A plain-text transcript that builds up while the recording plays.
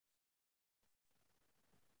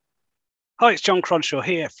Hi, it's John Cronshaw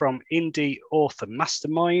here from Indie Author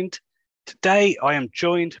Mastermind. Today I am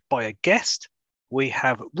joined by a guest. We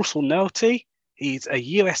have Russell Nohelty. He's a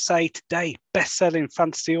USA Today best-selling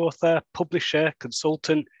fantasy author, publisher,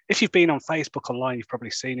 consultant. If you've been on Facebook online, you've probably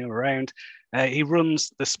seen him around. He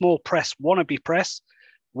runs the small press Wannabe Press,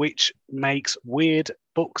 which makes weird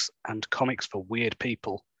books and comics for weird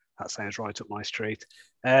people. That sounds right up my street.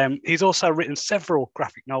 He's also written several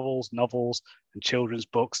graphic novels, and children's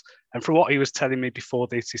books. And from what he was telling me before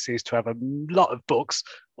this, he seems to have a lot of books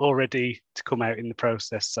already to come out in the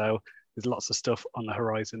process. So there's lots of stuff on the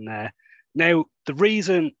horizon there. Now, the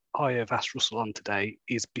reason I have asked Russell on today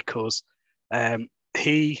is because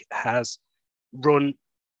he has run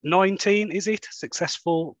 19, is it,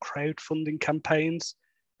 successful crowdfunding campaigns.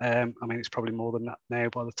 I mean, it's probably more than that now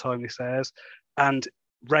by the time this airs. And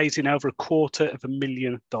raising over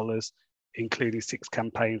 $250,000, including 6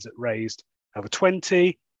 campaigns that raised over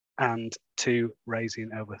 20 and 2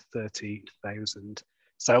 raising over 30,000.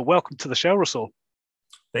 So welcome to the show, Russell.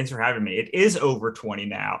 Thanks for having me. It is over 20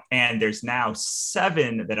 now, and there's now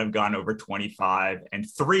 7 that have gone over 25 and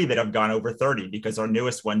 3 that have gone over 30 because our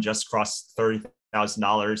newest one just crossed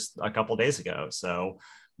 $30,000 a couple of days ago. So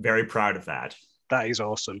very proud of that. That is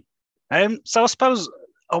awesome. So I suppose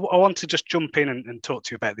I want to just jump in and talk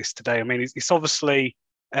to you about this today. I mean, it's obviously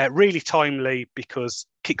really timely because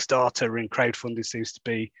Kickstarter and crowdfunding seems to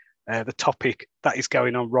be the topic that is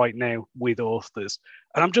going on right now with authors.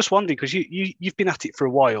 And I'm just wondering, because you've been at it for a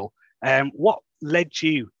while, what led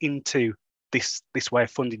you into this way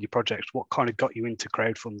of funding your project? What kind of got you into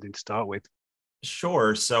crowdfunding to start with?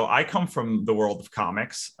 Sure. So I come from the world of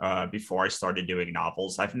comics before I started doing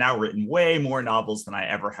novels. I've now written way more novels than I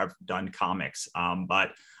ever have done comics.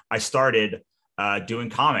 But I started doing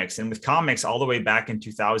comics, and with comics all the way back in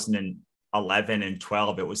 2011 and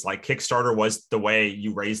 12, it was like Kickstarter was the way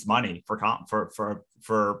you raised money for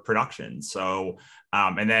production. So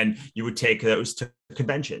and then you would take those to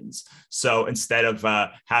conventions. So instead of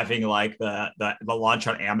having like the launch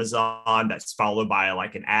on Amazon that's followed by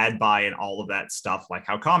like an ad buy and all of that stuff, like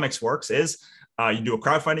how comics works is you do a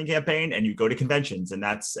crowdfunding campaign and you go to conventions, and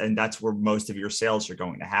that's where most of your sales are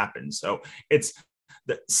going to happen. So it's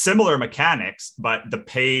the similar mechanics, but the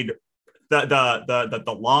paid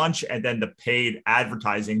the launch and then the paid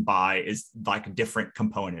advertising buy is like different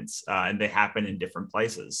components, and they happen in different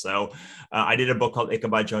places. So I did a book called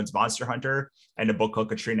Ichabod Jones Monster Hunter and a book called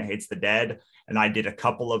Katrina Hates the Dead. And I did a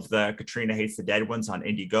couple of the Katrina Hates the Dead ones on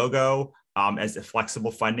Indiegogo as a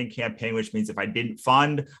flexible funding campaign, which means if I didn't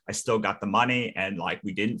fund, I still got the money, and like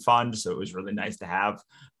we didn't fund. So it was really nice to have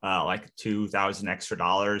like $2,000 extra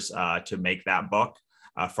to make that book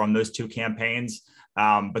from those 2 campaigns.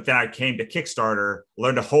 But then I came to Kickstarter,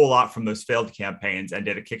 learned a whole lot from those failed campaigns, and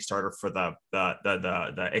did a Kickstarter for the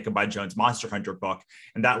Ichabod Jones Monster Hunter book.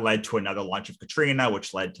 And that led to another launch of Katrina,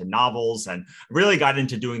 which led to novels. And really got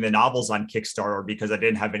into doing the novels on Kickstarter because I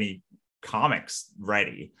didn't have any comics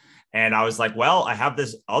ready. And I was like, well, I have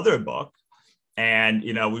this other book. And,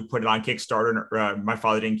 we put it on Kickstarter. My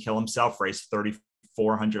Father Didn't Kill Himself, raised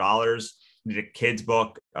 $3,400. Did a kid's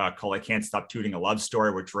book called I Can't Stop Tooting, a Love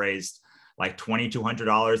Story, which raised like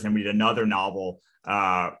 $2,200. And we did another novel,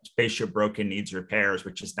 Spaceship Broken Needs Repairs,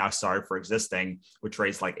 which is now Sorry for Existing, which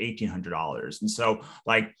raised like $1,800. And so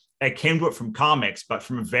like I came to it from comics, but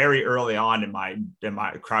from very early on in my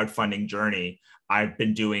crowdfunding journey, I've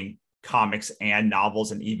been doing comics and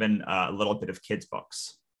novels and even a little bit of kids'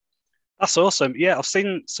 books. That's awesome. Yeah, I've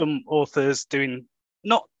seen some authors doing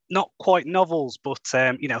not quite novels, but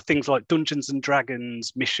things like Dungeons and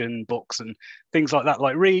Dragons mission books and things like that,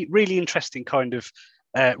 like really interesting kind of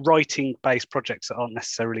writing-based projects that aren't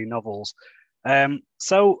necessarily novels.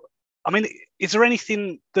 So, I mean, is there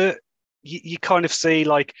anything that you kind of see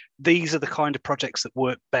like these are the kind of projects that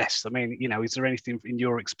work best? I mean, is there anything in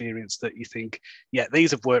your experience that you think, yeah,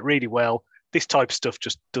 these have worked really well, this type of stuff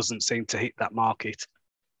just doesn't seem to hit that market?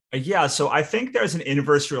 Yeah, so I think there's an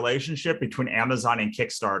inverse relationship between Amazon and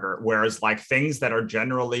Kickstarter, whereas like things that are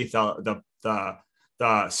generally the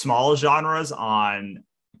small genres on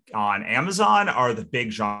Amazon are the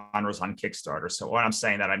big genres on Kickstarter. So when I'm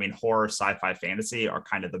saying that, I mean horror, sci-fi, fantasy are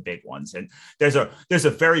kind of the big ones, and there's a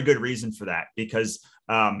very good reason for that because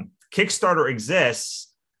Kickstarter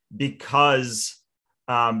exists because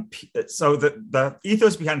so the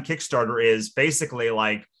ethos behind Kickstarter is basically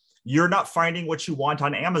like, you're not finding what you want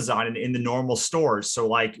on Amazon and in the normal stores. So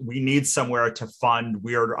like we need somewhere to fund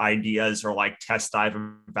weird ideas or like test dive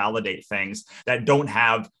and validate things that don't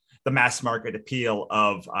have the mass market appeal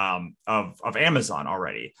of Amazon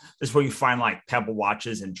already. This is where you find like Pebble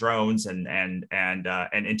watches and drones and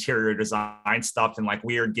interior design stuff and like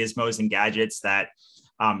weird gizmos and gadgets that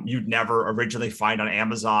you'd never originally find on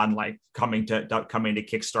Amazon, like coming to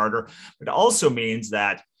Kickstarter. It also means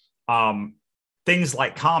that things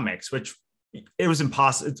like comics, which it was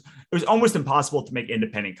impossible. It was almost impossible to make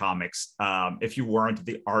independent comics if you weren't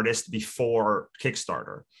the artist before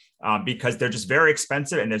Kickstarter, because they're just very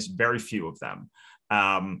expensive and there's very few of them.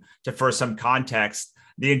 For some context,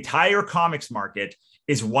 the entire comics market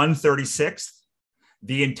is 1/36th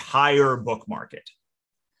the entire book market.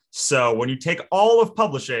 So when you take all of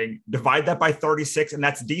publishing, divide that by 36, and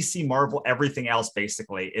that's DC, Marvel, everything else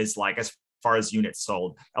basically is like as far as units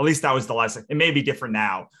sold. At least that was the last. It may be different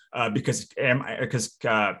now because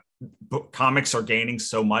comics are gaining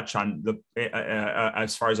so much on the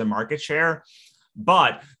as far as a market share.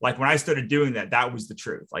 But like when I started doing that, that was the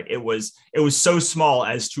truth. Like it was so small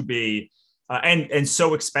as to be and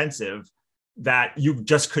so expensive that you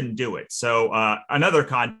just couldn't do it. So another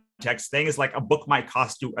context thing is like a book might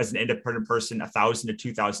cost you as an independent person $1,000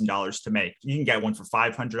 to $2,000 to make. You can get one for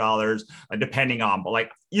 $500 depending on, but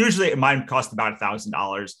like usually it might cost about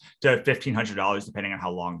 $1,000 to $1,500 depending on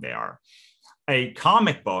how long they are. A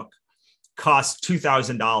comic book costs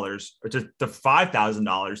 $2,000 to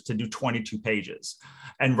 $5,000 to do 22 pages.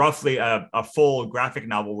 And roughly a full graphic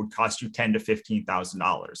novel would cost you $10,000 to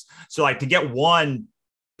 $15,000. So like to get one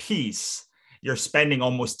piece, you're spending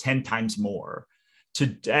almost 10 times more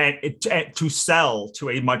to sell to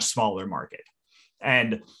a much smaller market.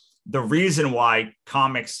 And the reason why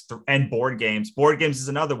comics and board games is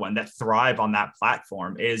another one that thrive on that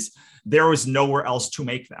platform is there was nowhere else to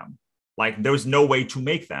make them. Like there was no way to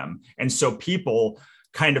make them. And so people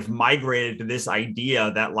kind of migrated to this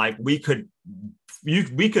idea that like we could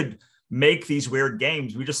make these weird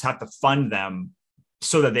games. We just have to fund them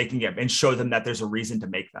so that they can get and show them that there's a reason to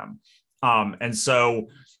make them. And so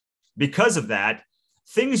because of that,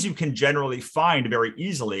 things you can generally find very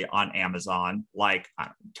easily on Amazon, like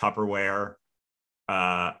Tupperware,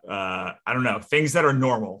 I don't know, things that are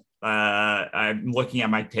normal. I'm looking at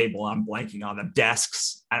my table, I'm blanking on them,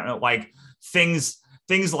 desks, I don't know, like things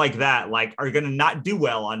like that, like are going to not do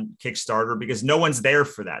well on Kickstarter because no one's there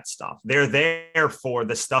for that stuff. They're there for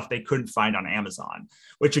the stuff they couldn't find on Amazon,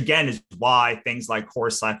 which again is why things like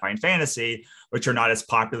horror, sci-fi, and fantasy, which are not as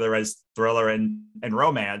popular as thriller and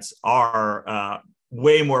romance, are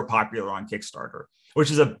way more popular on Kickstarter,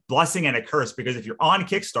 which is a blessing and a curse, because if you're on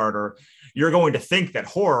Kickstarter, you're going to think that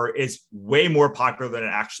horror is way more popular than it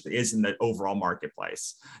actually is in the overall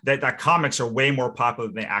marketplace, that comics are way more popular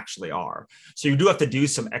than they actually are. So you do have to do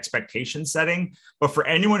some expectation setting. But for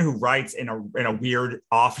anyone who writes in a weird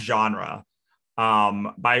off genre,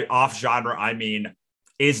 by off genre, I mean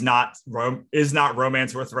is not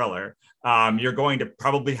romance or thriller, you're going to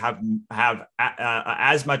probably have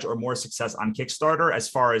as much or more success on Kickstarter as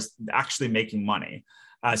far as actually making money.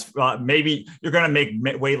 Maybe you're going to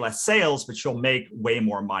make way less sales, but you'll make way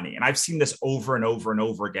more money. And I've seen this over and over and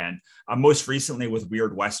over again. Most recently with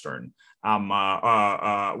Weird Western, one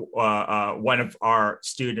of our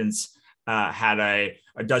students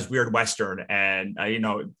does Weird Western, and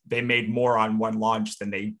they made more on one launch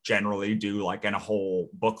than they generally do like in a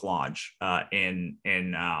whole book launch on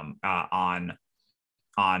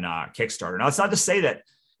Kickstarter. Now it's not to say that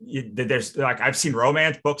there's like, I've seen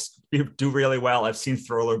romance books do really well, I've seen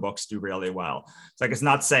thriller books do really well. It's like, it's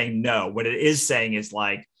not saying no. What it is saying is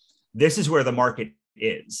like, this is where the market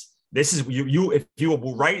is. This is you if you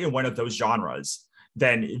will write in one of those genres,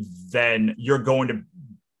 then you're going to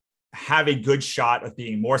have a good shot of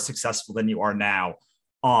being more successful than you are now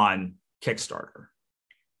on Kickstarter.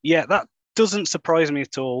 Yeah, that doesn't surprise me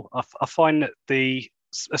at all. I find that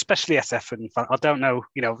especially SF, and I don't know,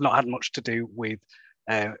 I've not had much to do with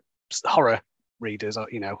horror readers. I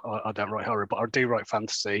don't write horror, but I do write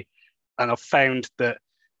fantasy, and I've found that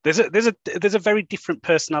there's a very different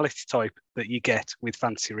personality type that you get with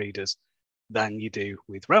fantasy readers than you do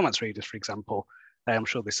with romance readers, for example. I'm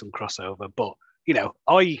sure there's some crossover, but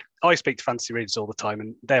I speak to fantasy readers all the time,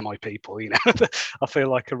 and they're my people. I feel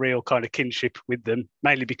like a real kind of kinship with them,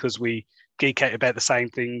 mainly because we geek out about the same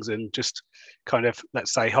things and just kind of,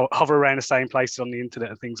 let's say, hover around the same places on the internet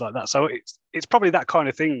and things like that. So it's probably that kind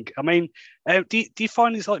of thing. I mean, do you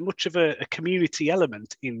find there's like much of a community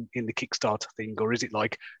element in the Kickstarter thing, or is it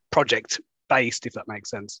like project based, if that makes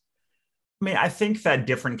sense? I mean, I think that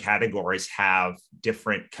different categories have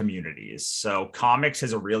different communities. So comics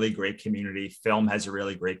has a really great community. Film has a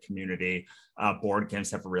really great community. Board games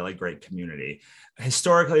have a really great community.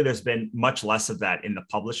 Historically, there's been much less of that in the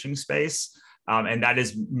publishing space. And that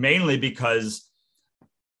is mainly because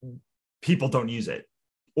people don't use it,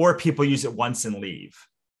 or people use it once and leave,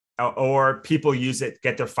 or people use it,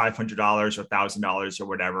 get their $500 or $1,000 or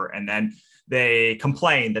whatever, and then they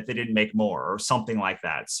complain that they didn't make more or something like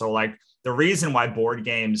that. So like the reason why board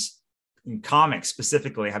games and comics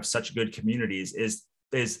specifically have such good communities is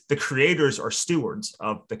the creators are stewards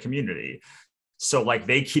of the community. So like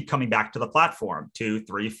they keep coming back to the platform 2,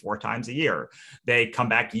 3, 4 times a year. They come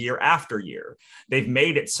back year after year. They've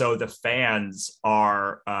made it so the fans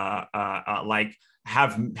are like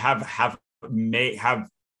have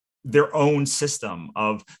their own system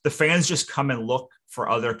of the fans just come and look for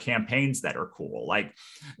other campaigns that are cool. Like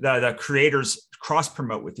the creators cross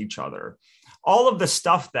promote with each other. All of the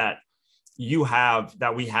stuff that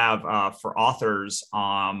we have for authors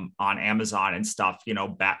on Amazon and stuff,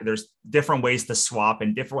 there's different ways to swap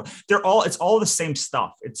and it's all the same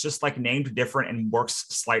stuff. It's just like named different and works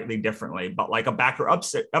slightly differently. But like a backer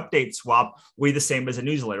update swap, way the same as a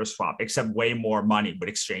newsletter swap, except way more money would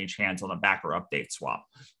exchange hands on a backer update swap,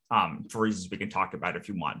 for reasons we can talk about if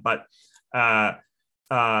you want. But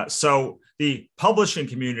so the publishing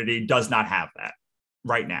community does not have that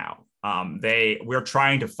right now. We're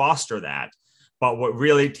trying to foster that, but what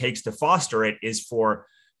really takes to foster it is for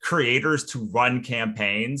creators to run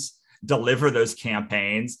campaigns, deliver those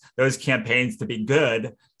campaigns to be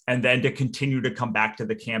good, and then to continue to come back to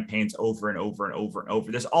the campaigns over and over and over and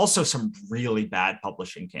over. There's also some really bad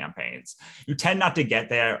publishing campaigns. You tend not to get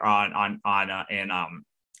there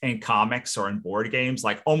in comics or in board games.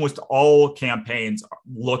 Like almost all campaigns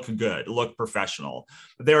look good, look professional.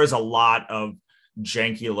 But there is a lot of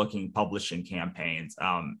janky looking publishing campaigns,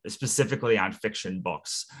 specifically on fiction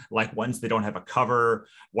books, like ones that don't have a cover,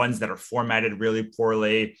 ones that are formatted really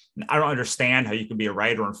poorly. And I don't understand how you can be a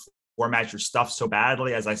writer and format your stuff so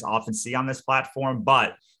badly, as I often see on this platform.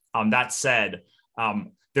 But that said,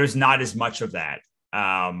 there's not as much of that.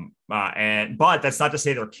 But that's not to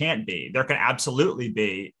say there can't be. There can absolutely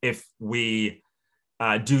be if we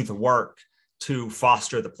do the work to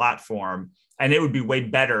foster the platform, and it would be way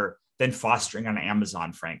better than fostering on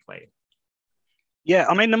Amazon, frankly. Yeah,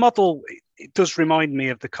 I mean, the model, it does remind me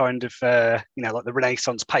of the kind of, like the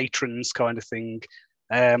Renaissance patrons kind of thing.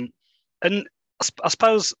 And I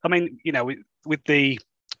suppose, I mean, with the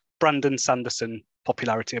Brandon Sanderson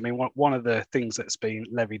popularity, I mean, one of the things that's been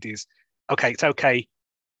levied is, okay, it's okay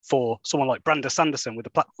for someone like Brandon Sanderson with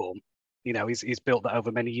a platform. He's built that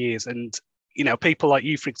over many years. And, people like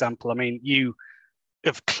you, for example, I mean, you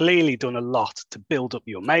have clearly done a lot to build up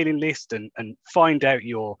your mailing list and find out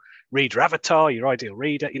your reader avatar, your ideal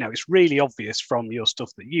reader. It's really obvious from your stuff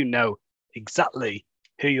that exactly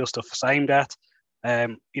who your stuff is aimed at. I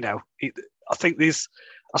think I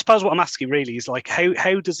suppose what I'm asking really is like,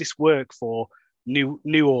 how does this work for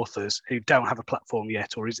new authors who don't have a platform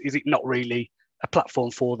yet, or is it not really a platform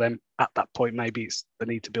for them at that point? Maybe it's the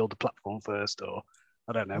need to build a platform first, or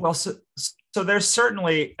I don't know. Well, so there's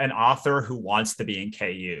certainly an author who wants to be in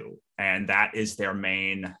KU, and that is their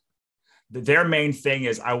main thing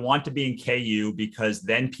is, I want to be in KU because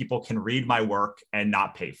then people can read my work and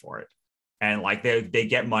not pay for it. And like they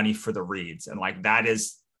get money for the reads. And like that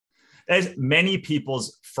is many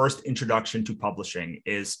people's first introduction to publishing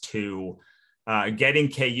is to get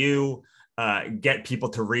in KU, get people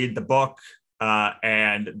to read the book,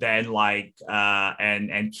 and then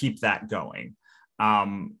and keep that going.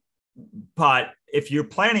 But if you're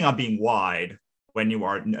planning on being wide when you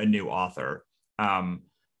are a new author,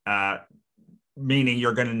 meaning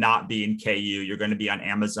you're going to not be in KU, you're going to be on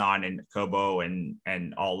Amazon and Kobo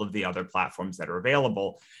and all of the other platforms that are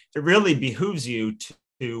available, it really behooves you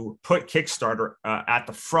to put Kickstarter at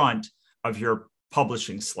the front of your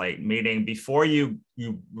publishing slate, meaning before you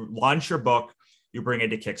launch your book, you bring it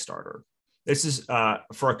to Kickstarter. This is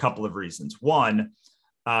for a couple of reasons. One,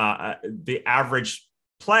 the average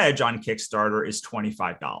pledge on Kickstarter is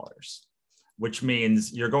 $25, which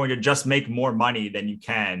means you're going to just make more money than you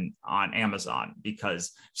can on Amazon,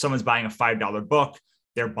 because if someone's buying a $5 book,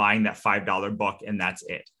 they're buying that $5 book and that's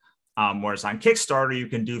it. Whereas on Kickstarter, you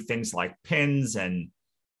can do things like pins and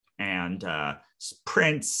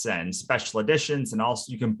prints and special editions, and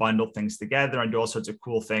also you can bundle things together and do all sorts of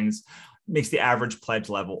cool things. It makes the average pledge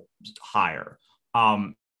level higher.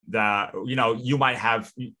 You might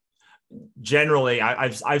have, generally,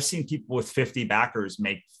 I've seen people with 50 backers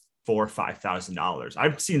make $4,000 or $5,000.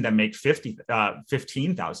 I've seen them make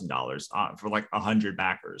 $15,000 for like 100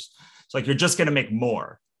 backers. So like you're just going to make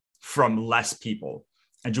more from less people,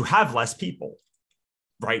 and you have less people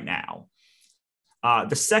right now.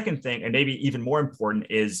 The second thing, and maybe even more important,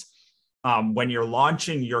 is when you're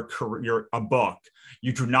launching a book,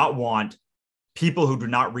 you do not want people who do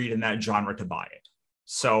not read in that genre to buy it.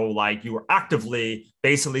 So like you were actively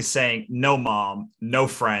basically saying, no, mom, no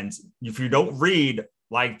friends. If you don't read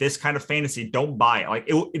like this kind of fantasy, don't buy it. Like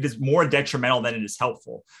it is more detrimental than it is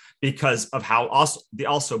helpful because of how the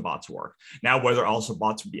also bots work. Now, whether also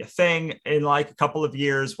bots would be a thing in like a couple of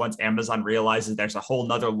years, once Amazon realizes there's a whole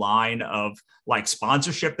nother line of like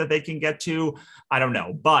sponsorship that they can get to, I don't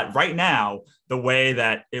know. But right now, the way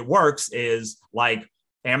that it works is like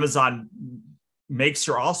Amazon makes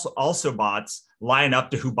your also bots line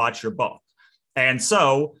up to who bought your book. And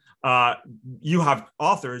so you have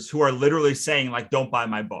authors who are literally saying like, don't buy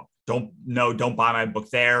my book. Don't buy my book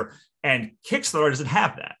there. And Kickstarter doesn't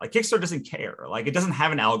have that. Like Kickstarter doesn't care. Like it doesn't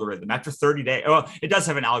have an algorithm after 30 days. Well, it does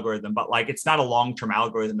have an algorithm, but like it's not a long-term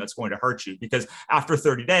algorithm that's going to hurt you because after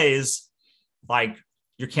 30 days, like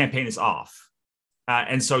your campaign is off.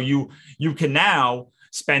 And so you can now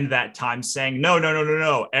spend that time saying,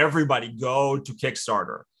 no, everybody go to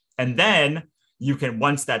Kickstarter. And then you can,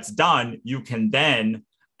 once that's done, you can then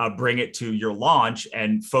bring it to your launch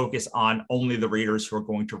and focus on only the readers who are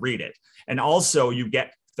going to read it. And also you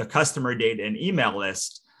get the customer data and email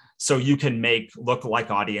list so you can make lookalike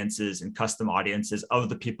audiences and custom audiences of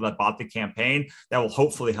the people that bought the campaign that will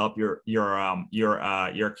hopefully help your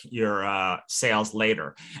sales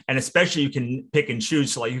later. And especially you can pick and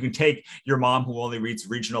choose. So like you can take your mom who only reads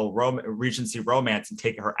Regency romance and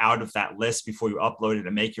take her out of that list before you upload it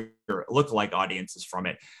and make your lookalike audiences from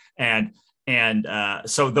it. And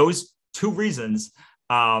so those two reasons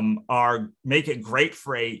make it great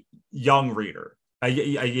for a young reader, a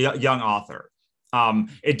young author.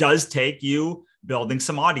 It does take you building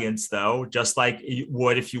some audience, though, just like you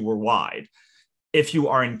would if you were wide. If you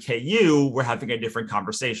are in KU, we're having a different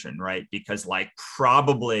conversation, right? Because like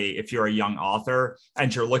probably if you're a young author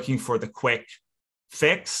and you're looking for the quick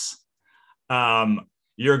fix,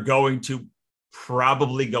 you're going to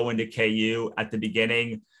probably go into KU at the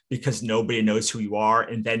beginning because nobody knows who you are,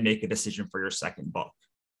 and then make a decision for your second book.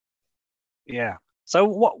 Yeah. So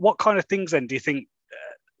what kind of things then do you think,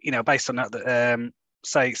 based on that,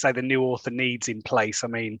 say the new author needs in place? I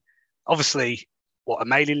mean, obviously, a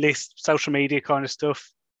mailing list, social media kind of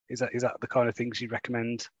stuff? Is that the kind of things you'd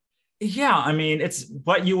recommend? Yeah, I mean, it's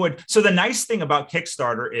what you would. So the nice thing about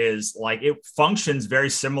Kickstarter is like it functions very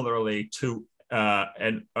similarly to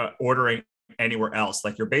ordering anywhere else.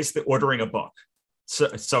 Like you're basically ordering a book.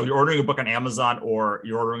 So you're ordering a book on Amazon or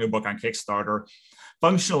you're ordering a book on Kickstarter.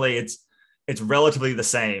 Functionally, it's relatively the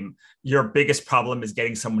same. Your biggest problem is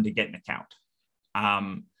getting someone to get an account.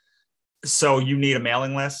 So you need a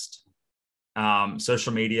mailing list,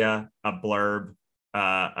 social media, a blurb,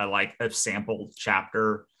 a sample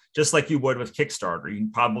chapter, just like you would with Kickstarter. You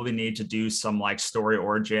probably need to do some like story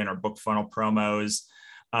origin or book funnel promos.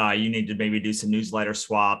 You need to maybe do some newsletter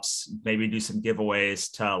swaps, maybe do some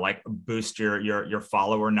giveaways to like boost your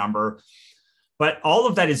follower number. But all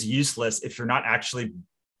of that is useless if you're not actually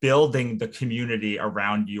building the community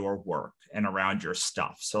around your work and around your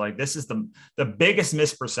stuff. So like this is the biggest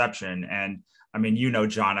misperception. And I mean,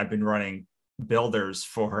 John, I've been running builders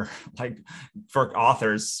for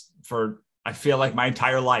authors for I feel like my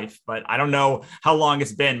entire life, but I don't know how long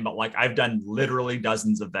it's been, but like I've done literally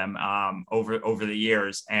dozens of them over the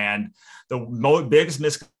years. And the biggest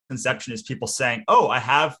misconception is people saying, oh, I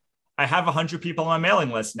have 100 people on my mailing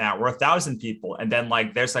list now, or 1,000 people. And then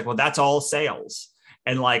like, there's like, well, that's all sales.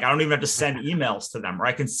 And like, I don't even have to send emails to them, or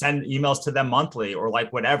I can send emails to them monthly or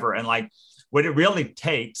like whatever. And like, what it really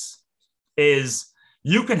takes is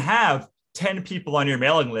you can have 10 people on your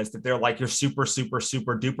mailing list if they're like your super, super,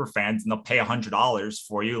 super duper fans and they'll pay $100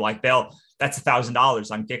 for you. Like that's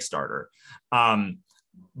 $1,000 on Kickstarter.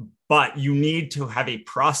 But you need to have a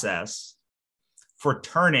process for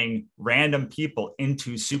turning random people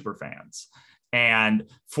into super fans, and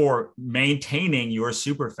for maintaining your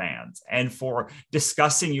super fans, and for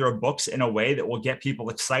discussing your books in a way that will get people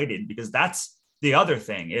excited. Because that's the other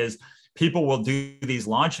thing is people will do these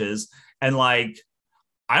launches and like,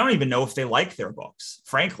 I don't even know if they like their books,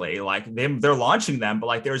 frankly. Like they're launching them, but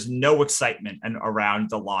like there's no excitement around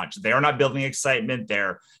the launch. They're not building excitement.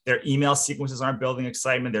 Their email sequences aren't building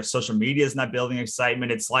excitement. Their social media is not building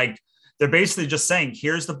excitement. It's like they're basically just saying,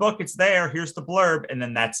 here's the book, it's there, here's the blurb, and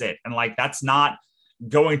then that's it. And like that's not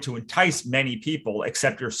going to entice many people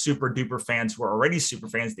except your super duper fans who are already super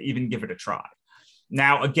fans to even give it a try.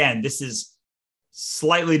 Now, again, this is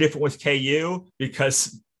slightly different with KU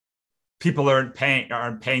because people aren't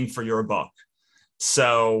paying for your book.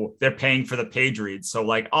 So they're paying for the page reads. So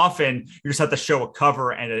like often you just have to show a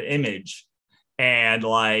cover and an image, and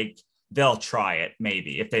like they'll try it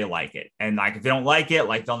maybe if they like it. And like, if they don't like it,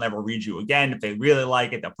 like they'll never read you again. If they really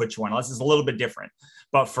like it, they'll put you on a list. It's a little bit different.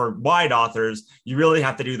 But for wide authors, you really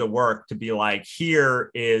have to do the work to be like,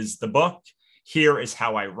 here is the book. Here is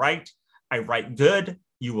how I write. I write good.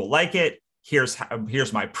 You will like it. Here's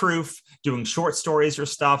my proof, doing short stories or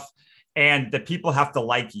stuff. And the people have to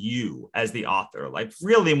like you as the author. Like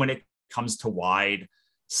really, when it comes to wide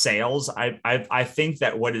sales, I think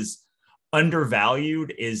that what is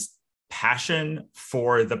undervalued is passion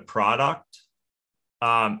for the product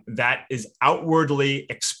that is outwardly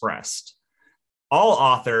expressed. All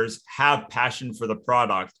authors have passion for the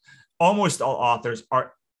product. Almost all authors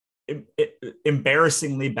are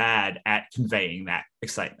embarrassingly bad at conveying that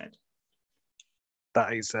excitement.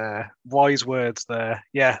 That is wise words there.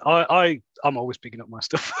 Yeah, I'm always bigging up my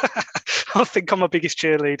stuff. I think I'm my biggest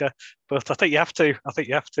cheerleader, but I think you have to. I think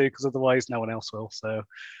you have to, because otherwise no one else will. So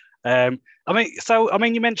I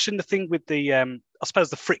mean, you mentioned the thing with the, I suppose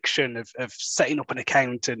the friction of setting up an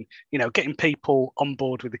account and, getting people on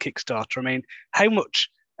board with the Kickstarter. I mean, how much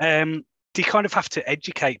do you kind of have to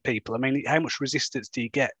educate people? I mean, how much resistance do you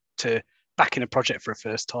get to backing a project for a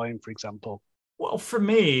first time, for example? Well, for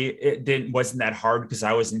me, wasn't that hard because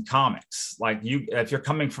I was in comics. Like if you're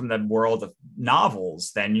coming from the world of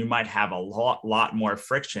novels, then you might have a lot more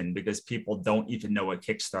friction because people don't even know what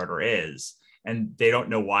Kickstarter is. And they don't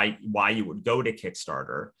know why you would go to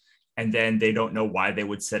Kickstarter. And then they don't know why they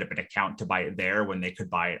would set up an account to buy it there when they could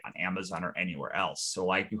buy it on Amazon or anywhere else. So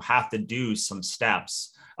like you have to do some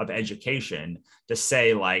steps of education to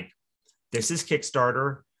say like, this is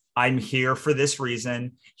Kickstarter. I'm here for this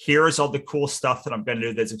reason. Here's all the cool stuff that I'm going to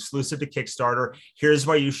do that's exclusive to Kickstarter. Here's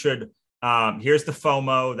why you should. Here's the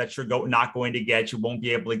FOMO that you're not going to get. You won't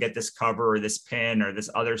be able to get this cover or this pin or this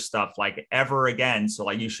other stuff like ever again. So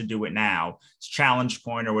like you should do it now. It's challenge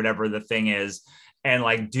point or whatever the thing is, and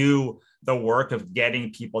like do the work of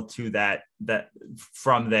getting people to that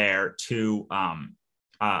from there to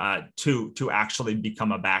actually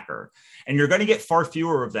become a backer. And you're going to get far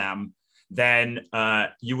fewer of them than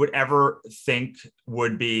you would ever think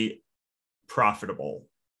would be profitable.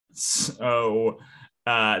 So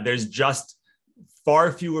there's just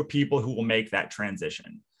far fewer people who will make that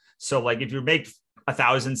transition. So like if you make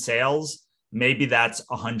 1,000 sales, maybe that's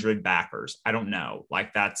 100 backers. I don't know.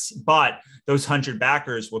 But those 100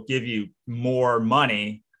 backers will give you more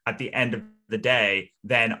money at the end of the day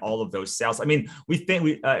than all of those sales. I mean,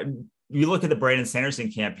 you look at the Brandon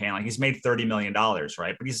Sanderson campaign, like he's made $30 million,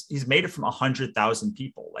 right? But he's made it from 100,000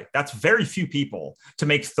 people. Like that's very few people to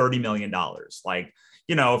make $30 million. Like,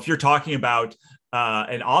 if you're talking about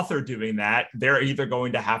an author doing that, they're either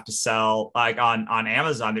going to have to sell like on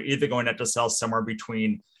Amazon, they're either going to have to sell somewhere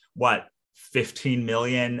between 15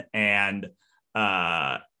 million and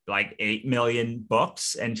like 8 million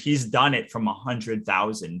books. And he's done it from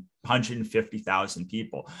 150,000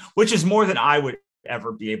 people, which is more than I would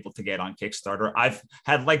ever be able to get on Kickstarter. I've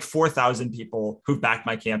had like 4,000 people who've backed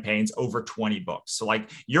my campaigns, over 20 books. So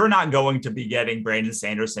like, you're not going to be getting Brandon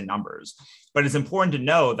Sanderson numbers, but it's important to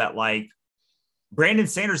know that like Brandon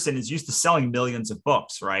Sanderson is used to selling millions of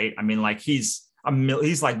books, right? I mean, like his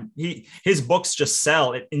books just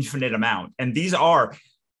sell an infinite amount. And these are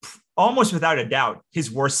almost without a doubt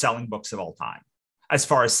his worst selling books of all time, as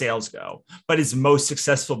far as sales go, but his most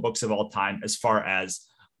successful books of all time, as far as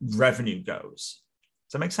revenue goes.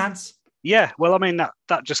 Does that make sense? Yeah, well, I mean that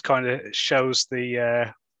just kind of shows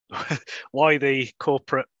the why the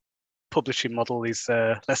corporate publishing model is,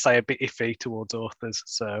 let's say, a bit iffy towards authors.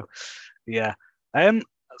 So, yeah.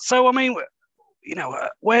 So I mean,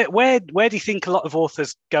 where do you think a lot of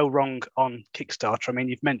authors go wrong on Kickstarter? I mean,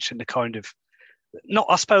 you've mentioned the kind of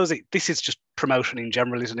I suppose this is just promotion in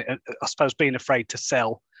general, isn't it? I suppose being afraid to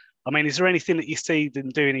sell. I mean, is there anything that you see them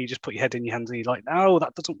doing and you just put your head in your hands and you're like, no,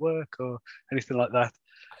 that doesn't work, or anything like that?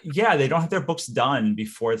 Yeah, they don't have their books done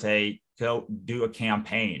before they go do a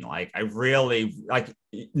campaign. Like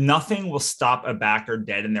nothing will stop a backer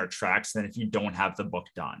dead in their tracks than if you don't have the book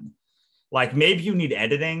done. Like maybe you need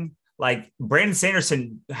editing. Like Brandon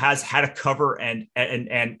Sanderson has had a cover and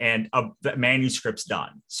the manuscripts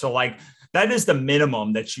done. So like that is the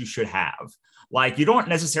minimum that you should have. Like you don't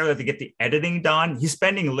necessarily have to get the editing done. He's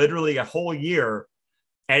spending literally a whole year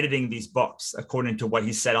editing these books, according to what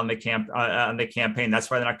he said on the campaign. That's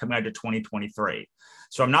why they're not coming out to 2023.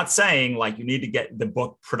 So I'm not saying like you need to get the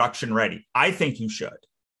book production ready. I think you should.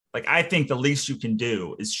 Like I think the least you can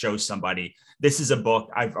do is show somebody, this is a book.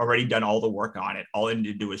 I've already done all the work on it. All I need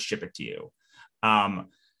to do is ship it to you.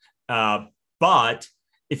 But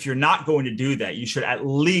if you're not going to do that, you should at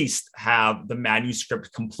least have the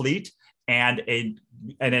manuscript complete and a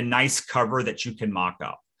nice cover that you can mock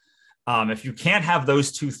up. If you can't have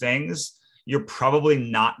those two things, you're probably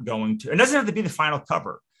not going to. It doesn't have to be the final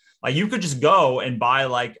cover. Like you could just go and buy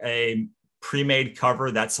like a pre-made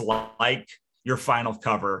cover that's like your final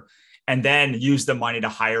cover, and then use the money to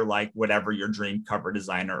hire like whatever your dream cover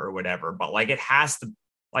designer or whatever. But like it has to,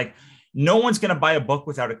 like no one's going to buy a book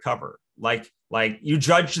without a cover. Like you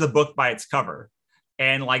judge the book by its cover.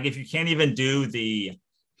 And like if you can't even do the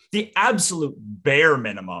absolute bare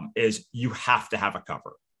minimum is you have to have a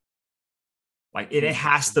cover. Like it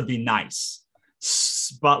has to be nice.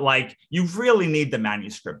 But like you really need the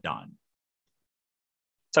manuscript done.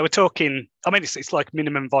 So we're talking, I mean, it's like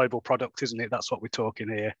minimum viable product, isn't it? That's what we're talking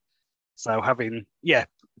here. So having as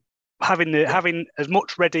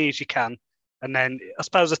much ready as you can, and then I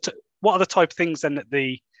suppose what are the type of things then that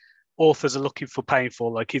the authors are looking for paying for?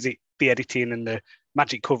 Like, is it the editing and the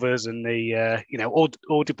magic covers and the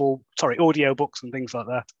audio books and things like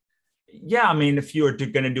that? Yeah, I mean, if you're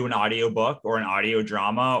going to do an audio book or an audio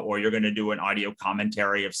drama, or you're going to do an audio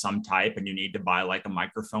commentary of some type, and you need to buy like a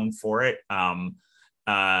microphone for it.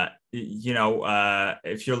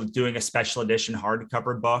 If you're doing a special edition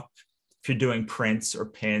hardcover book, if you're doing prints or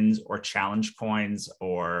pins or challenge coins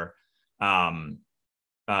or Funko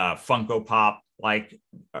Pop like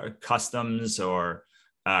customs or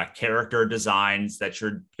character designs that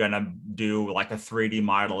you're going to do like a 3D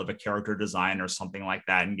model of a character design or something like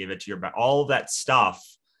that and give it to your, all of that stuff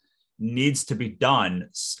needs to be done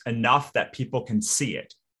enough that people can see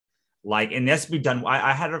it. Like, and that's be done.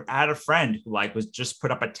 I had a friend who like was just put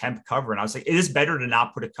up a temp cover, and I was like, it is better to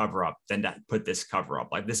not put a cover up than to put this cover up.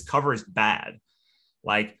 Like this cover is bad.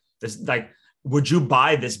 Like this, like, would you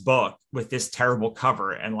buy this book with this terrible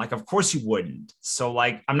cover? And like, of course you wouldn't. So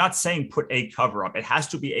like, I'm not saying put a cover up. It has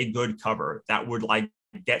to be a good cover that would like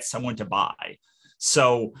get someone to buy.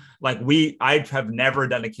 So like I have never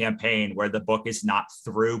done a campaign where the book is not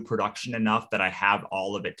through production enough that I have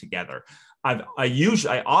all of it together. I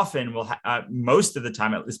often will most of the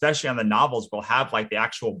time, especially on the novels, will have like the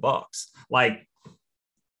actual books. Like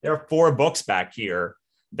there are 4 books back here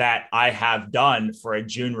that I have done for a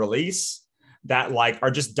June release that like are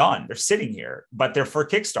just done. They're sitting here, but they're for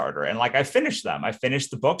Kickstarter. And like I finished them. I finished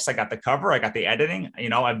the books. I got the cover. I got the editing. You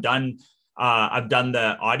know, I've done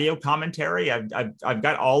the audio commentary. I've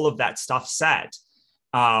got all of that stuff set.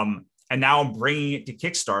 And now I'm bringing it to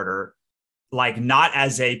Kickstarter, like not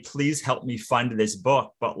as a please help me fund this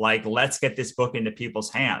book, but like let's get this book into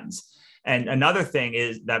people's hands. And another thing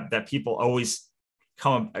is that people always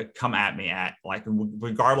come at me at, like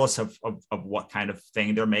regardless of what kind of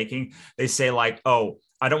thing they're making, they say like, oh,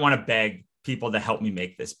 I don't want to beg people to help me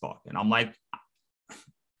make this book. And I'm like,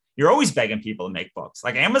 you're always begging people to make books.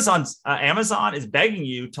 Like Amazon is begging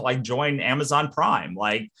you to like join Amazon Prime.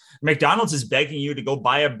 Like McDonald's is begging you to go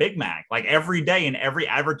buy a Big Mac. Like every day in every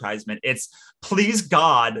advertisement, it's please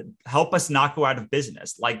God, help us not go out of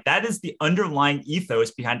business. Like that is the underlying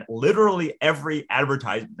ethos behind literally every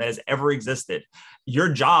advertisement that has ever existed. Your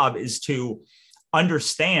job is to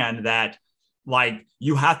understand that like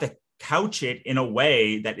you have to couch it in a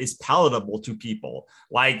way that is palatable to people.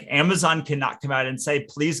 Like Amazon cannot come out and say,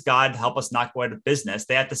 please God, help us not go out of business.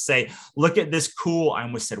 They have to say, look at this cool, I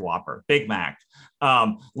almost said Whopper, Big Mac.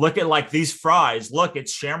 Look at like these fries. Look,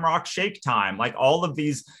 it's Shamrock Shake time. Like all of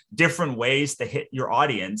these different ways to hit your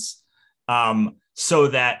audience, so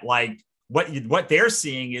that like what they're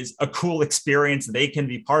seeing is a cool experience they can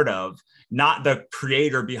be part of, not the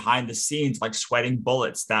creator behind the scenes, like sweating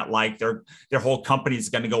bullets that like their whole company is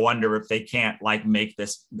going to go under if they can't like make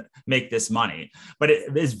this money. But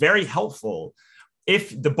it is very helpful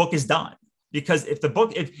if the book is done, because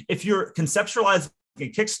if you're conceptualizing a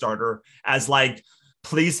Kickstarter as like,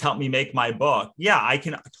 please help me make my book. Yeah, I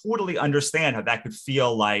can totally understand how that could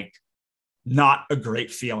feel like not a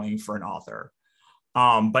great feeling for an author.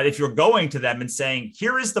 But if you're going to them and saying,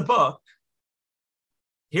 here is the book,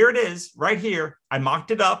 here it is right here. I mocked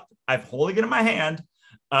it up. I'm holding it in my hand.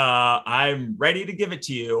 I'm ready to give it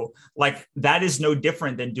to you. Like that is no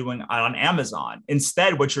different than doing it on Amazon.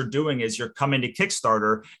 Instead, what you're doing is you're coming to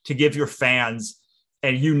Kickstarter to give your fans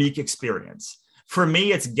a unique experience. For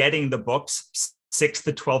me, it's getting the books 6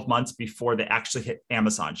 to 12 months before they actually hit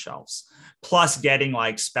Amazon shelves, plus getting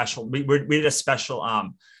like special, we did a special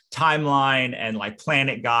timeline and like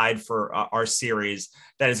planet guide for our series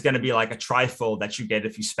that is going to be like a trifold that you get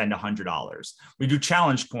if you spend $100. We do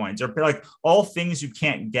challenge coins, or like all things you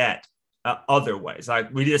can't get other ways.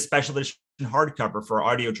 Like we did a special edition hardcover for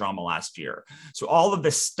our audio drama last year. So all of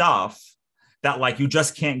this stuff that like you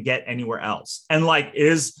just can't get anywhere else, and like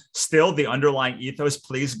is still the underlying ethos,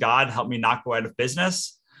 please God, help me not go out of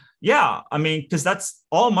business. Yeah, I mean, because that's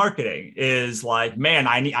all marketing is like, man,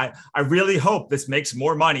 I really hope this makes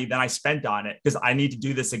more money than I spent on it because I need to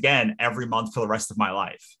do this again every month for the rest of my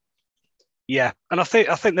life. Yeah, and I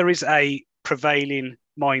think there is a prevailing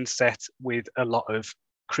mindset with a lot of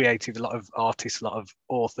creative, a lot of artists, a lot of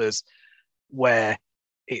authors, where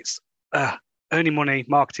it's earning money,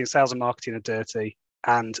 marketing, sales and marketing are dirty,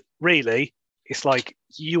 and really, it's like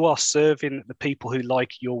you are serving the people who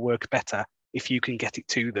like your work better if you can get it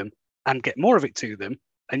to them and get more of it to them,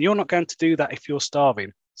 and you're not going to do that if you're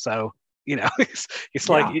starving. So it's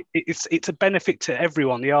like Yeah. it's a benefit to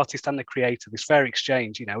everyone, the artist and the creator. This fair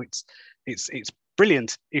exchange, it's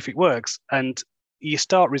brilliant if it works, and you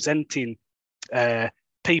start resenting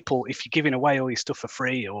people if you're giving away all your stuff for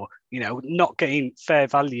free, or not getting fair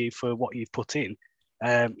value for what you've put in.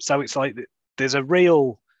 So it's like there's a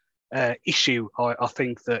real issue. I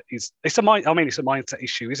think that it's a mindset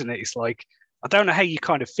issue, isn't it? It's like I don't know how you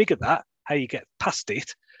kind of figure that, how you get past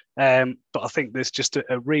it, but I think there's just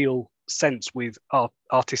a real sense with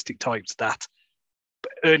artistic types that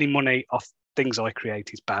earning money off things I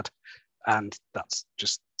create is bad, and that's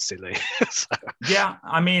just silly. So. Yeah,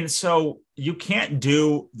 I mean, so you can't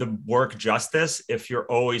do the work justice if you're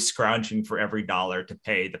always scrounging for every dollar to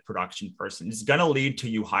pay the production person. It's going to lead to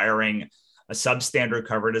you hiring a substandard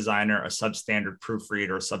cover designer, a substandard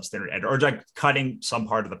proofreader, a substandard editor, or like cutting some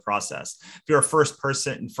part of the process. If you're a first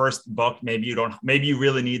book, maybe you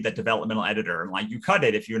really need that developmental editor, and like you cut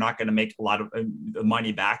it if you're not going to make a lot of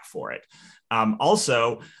money back for it.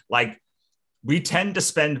 Also, like we tend to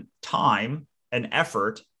spend time and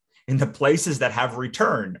effort in the places that have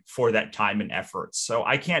return for that time and effort. So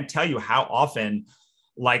I can't tell you how often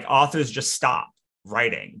like authors just stop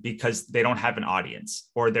writing because they don't have an audience,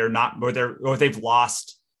 or they've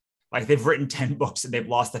lost, like they've written 10 books and they've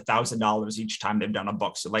lost $1,000 each time they've done a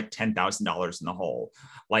book. So like $10,000 in the hole.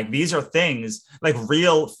 Like these are things like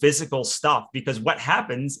real physical stuff, because what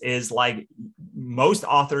happens is like most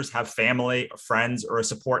authors have family, friends, or a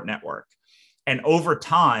support network. And over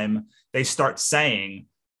time, they start saying,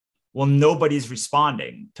 well, nobody's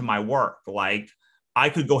responding to my work. Like I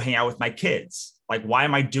could go hang out with my kids. Like, why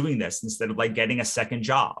am I doing this instead of like getting a second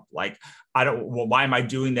job? Like, why am I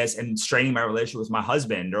doing this and straining my relationship with my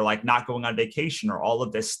husband, or like not going on vacation, or all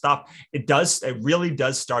of this stuff? It really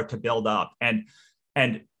does start to build up. And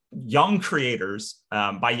young creators,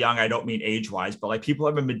 by young, I don't mean age wise, but like people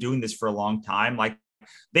who have been doing this for a long time, like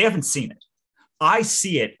they haven't seen it. I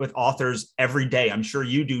see it with authors every day. I'm sure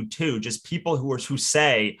you do too. Just people who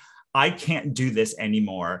say, I can't do this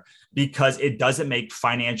anymore because it doesn't make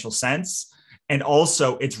financial sense. And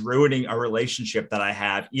also it's ruining a relationship that I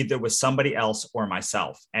have either with somebody else or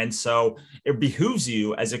myself. And so it behooves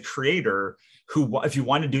you as a creator who, if you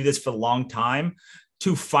want to do this for a long time,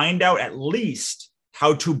 to find out at least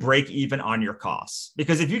how to break even on your costs.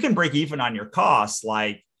 Because if you can break even on your costs,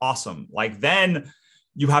 like awesome, like then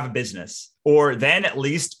you have a business, or then at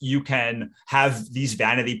least you can have these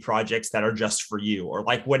vanity projects that are just for you, or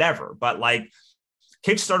like whatever. But like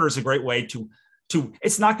Kickstarter is a great way to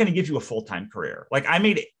it's not going to give you a full-time career. Like I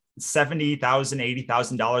made $70,000,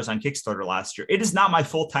 $80,000 on Kickstarter last year. It is not my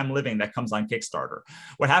full-time living that comes on Kickstarter.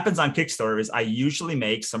 What happens on Kickstarter is I usually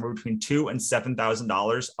make somewhere between $2,000 and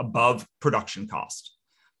 $7,000 above production cost,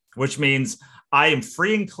 which means I am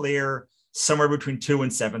free and clear somewhere between $2,000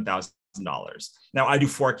 and $7,000. Now I do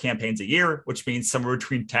 4 campaigns a year, which means somewhere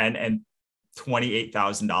between $10,000 and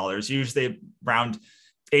 $28,000, usually around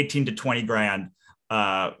 18 to 20 grand.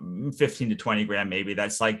 15 to 20 grand, maybe.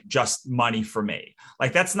 That's like just money for me.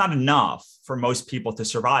 Like that's not enough for most people to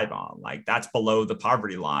survive on. Like that's below the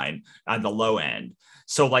poverty line at the low end.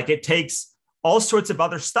 So like it takes all sorts of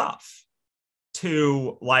other stuff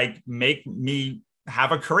to like make me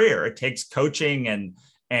have a career. It takes coaching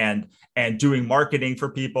and doing marketing for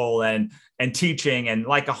people and teaching and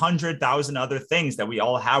like 100,000 other things that we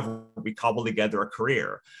all have. We cobble together a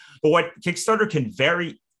career. But what Kickstarter can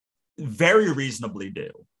very reasonably do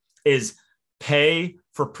is pay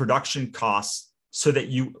for production costs so that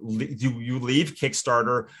you leave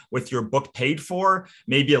Kickstarter with your book paid for,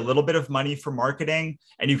 maybe a little bit of money for marketing,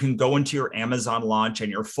 and you can go into your Amazon launch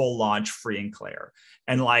and your full launch free and clear.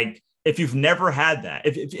 And like, if you've never had that,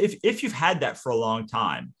 if you've had that for a long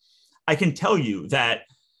time, I can tell you that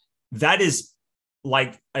is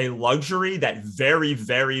like a luxury that very,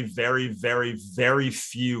 very, very, very, very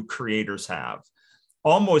few creators have.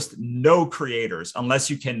 Almost no creators, unless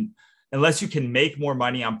you can make more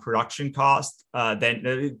money on production cost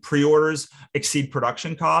than pre-orders exceed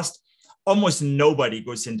production cost. Almost nobody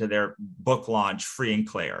goes into their book launch free and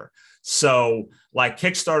clear. So like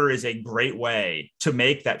Kickstarter is a great way to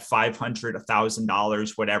make that $500,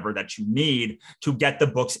 $1,000, whatever that you need to get the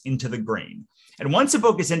books into the green. And once a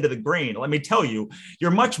book is into the green, let me tell you, you're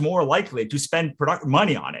much more likely to spend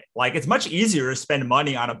money on it. Like it's much easier to spend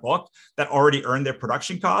money on a book that already earned their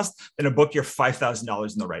production cost than a book you're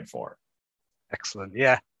 $5,000 in the red for. Excellent.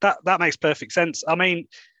 Yeah, that makes perfect sense. I mean,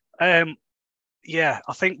 yeah,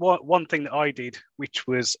 I think one thing that I did, which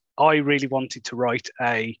was I really wanted to write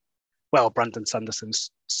Brandon Sanderson's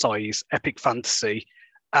size epic fantasy.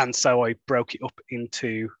 And so I broke it up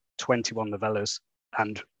into 21 novellas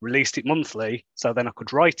and released it monthly. So then I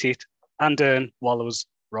could write it and earn while I was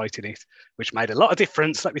writing it, which made a lot of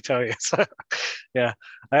difference, let me tell you. So, yeah.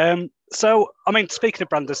 So, I mean, speaking of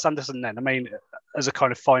Brandon Sanderson then, I mean, as a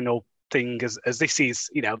kind of final thing, as this is,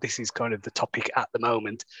 this is kind of the topic at the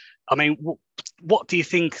moment. I mean, what do you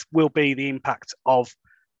think will be the impact of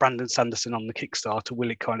Brandon Sanderson on the Kickstarter?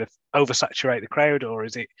 Will it kind of oversaturate the crowd, or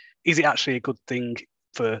is it actually a good thing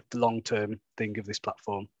for the long-term thing of this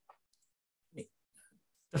platform?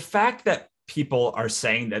 The fact that people are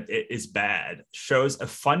saying that it is bad shows a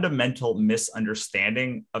fundamental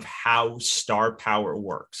misunderstanding of how star power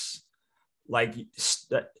works. Like,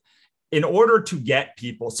 in order to get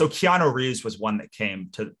people, so Keanu Reeves was one that came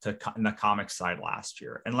to in the comic side last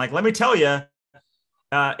year. And like, let me tell you,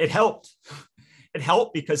 it helped. It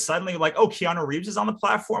helped because suddenly like, oh, Keanu Reeves is on the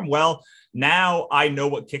platform. Well, now I know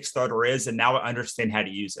what Kickstarter is, and now I understand how to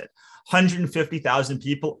use it. 150,000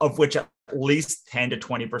 people, of which at least 10 to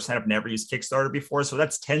 20% have never used Kickstarter before. So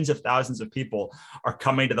that's tens of thousands of people are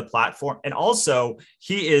coming to the platform. And also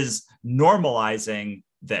he is normalizing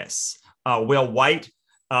this. Will White,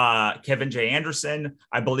 Kevin J. Anderson,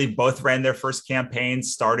 I believe both ran their first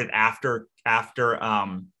campaigns, started after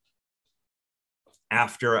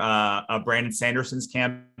Brandon Sanderson's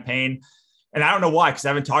campaign. And I don't know why, because I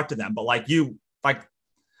haven't talked to them, but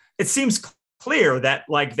it seems clear that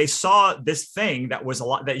like they saw this thing that was a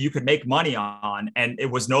lot that you could make money on, and it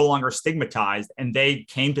was no longer stigmatized, and they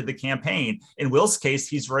came to the campaign. In Will's case,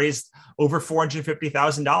 he's raised over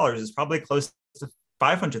 $450,000. It's probably close to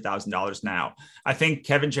 $500,000 now. I think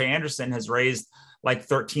Kevin J. Anderson has raised like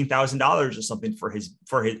 $13,000 or something for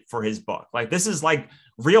his book. Like, this is like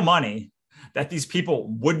real money that these people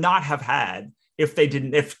would not have had if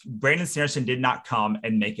Brandon Sanderson did not come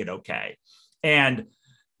and make it okay. And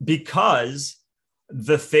because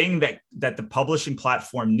the thing that the publishing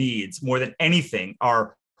platform needs more than anything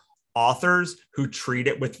are authors who treat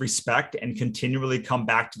it with respect and continually come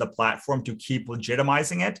back to the platform to keep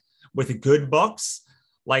legitimizing it with good books.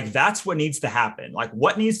 Like, that's what needs to happen. Like,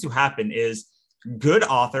 what needs to happen is good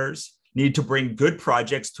authors need to bring good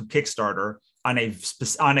projects to Kickstarter on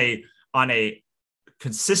a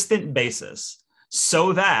consistent basis,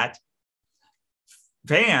 so that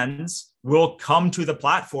fans will come to the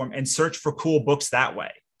platform and search for cool books that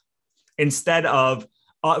way. Instead of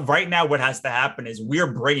right now, what has to happen is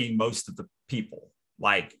we're bringing most of the people.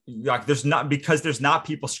 Like there's not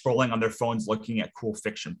people scrolling on their phones looking at cool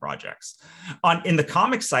fiction projects. In the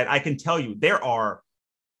comic side, I can tell you there are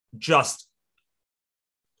just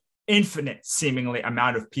infinite seemingly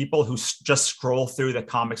amount of people who just scroll through the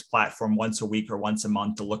comics platform once a week or once a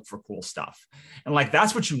month to look for cool stuff. And like,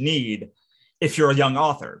 that's what you need if you're a young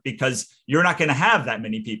author, because you're not going to have that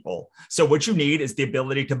many people. So what you need is the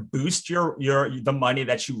ability to boost the money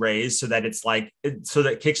that you raise, so that so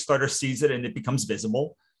that Kickstarter sees it and it becomes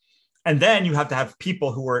visible. And then you have to have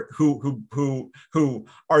people who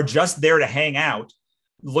are just there to hang out,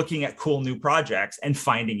 looking at cool new projects and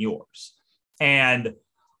finding yours. And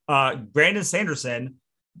Brandon Sanderson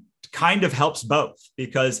kind of helps both,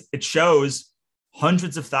 because it shows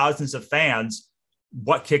hundreds of thousands of fans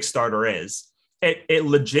what Kickstarter is. It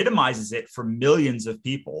legitimizes it for millions of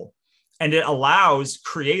people, and it allows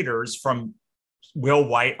creators from Will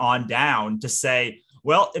White on down to say,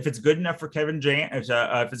 well, if it's good enough for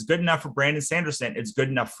if it's good enough for Brandon Sanderson, it's good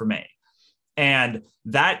enough for me. And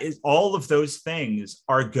that is, all of those things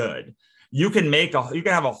are good. You can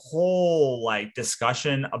have a whole like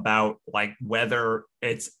discussion about like whether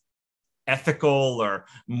it's ethical or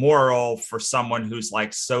moral for someone who's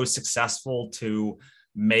like so successful to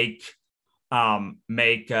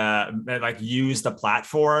use the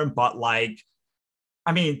platform. But like,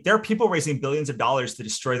 I mean, there are people raising billions of dollars to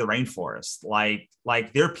destroy the rainforest. Like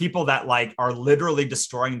there are people that like are literally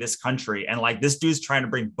destroying this country, and like this dude's trying to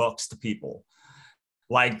bring books to people.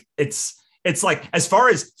 Like it's like, as far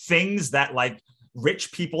as things that like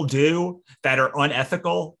rich people do that are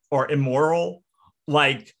unethical or immoral,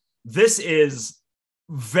 like this is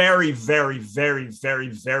very, very, very, very,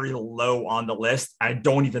 very low on the list. I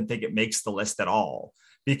don't even think it makes the list at all,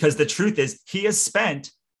 because the truth is he has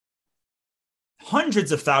spent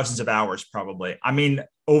hundreds of thousands of hours, probably, I mean,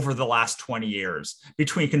 over the last 20 years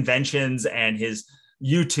between conventions and his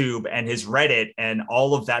YouTube and his Reddit and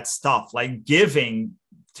all of that stuff, like giving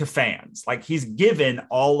to fans. Like he's given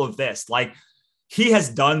all of this, like he has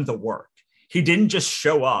done the work. He didn't just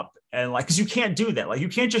show up and like, because you can't do that. Like you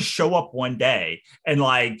can't just show up one day and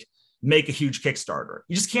like make a huge Kickstarter.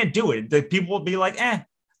 You just can't do it. The people will be like, I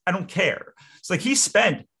don't care. It's like he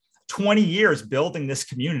spent 20 years building this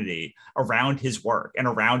community around his work and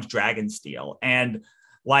around Dragonsteel. And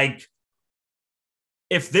like,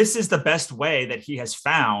 if this is the best way that he has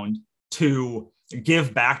found to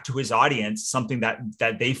give back to his audience something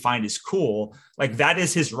that they find is cool, like that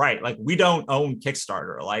is his right. Like we don't own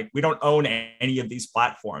Kickstarter, like we don't own any of these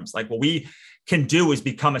platforms. Like what we can do is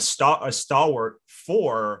become a stalwart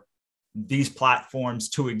for these platforms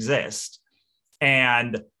to exist.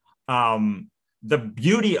 And the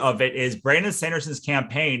beauty of it is Brandon Sanderson's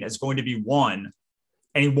campaign is going to be won,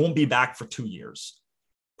 and he won't be back for 2 years.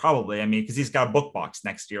 Probably, I mean, because he's got a book box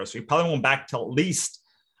next year. So he probably won't back till at least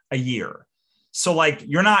a year. So like,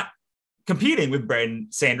 you're not competing with Brandon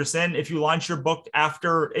Sanderson if you launch your book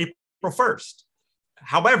after April 1st.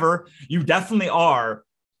 However, you definitely are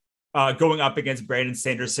going up against Brandon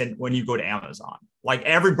Sanderson when you go to Amazon. Like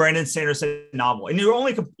every Brandon Sanderson novel, and you're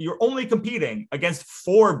only competing against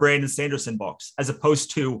 4 Brandon Sanderson books as opposed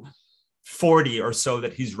to 40 or so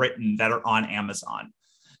that he's written that are on Amazon.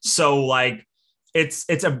 So like, it's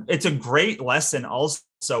a great lesson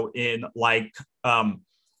also in like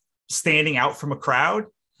standing out from a crowd,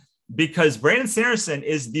 because Brandon Sanderson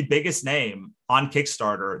is the biggest name on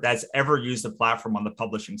Kickstarter that's ever used the platform on the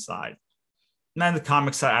publishing side. And on the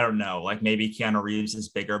comic side, I don't know, like maybe Keanu Reeves is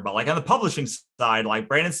bigger, but like on the publishing side, like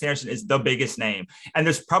Brandon Sanderson is the biggest name. And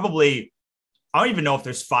there's probably, I don't even know if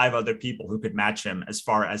there's 5 other people who could match him as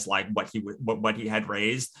far as like what he had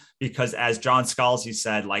raised, because as John Scalzi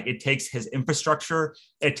said, like it takes his infrastructure,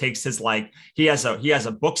 it takes his like he has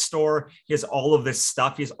a bookstore, he has all of this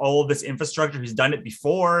stuff, he has all of this infrastructure. He's done it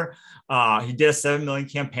before. He did a 7 million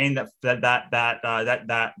campaign that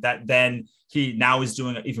then he now is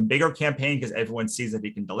doing an even bigger campaign because everyone sees that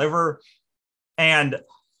he can deliver, and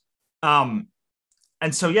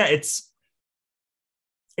so yeah, it's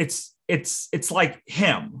like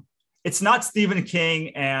him. It's not Stephen King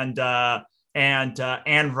and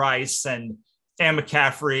Anne Rice and Anne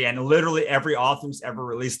McCaffrey and literally every author who's ever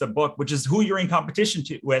released a book, which is who you're in competition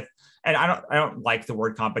with. And I don't like the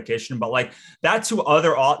word competition, but like that's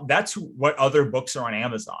what other books are on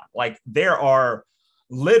Amazon. Like there are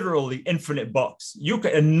literally infinite books.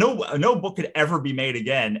 No book could ever be made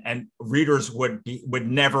again, and readers would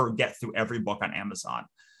never get through every book on Amazon.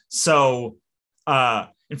 So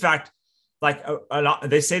in fact, like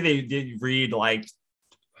they say they read like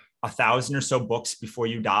 1,000 or so books before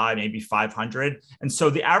you die, maybe 500. And so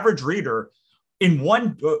the average reader in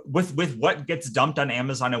one with what gets dumped on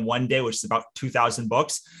Amazon in one day, which is about 2,000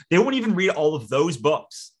 books, they won't even read all of those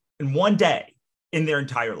books in one day in their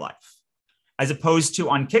entire life. As opposed to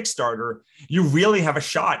on Kickstarter, you really have a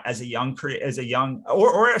shot as a young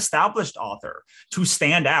or established author to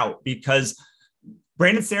stand out, because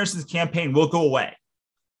Brandon Sanderson's campaign will go away.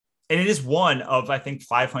 And it is one of, I think,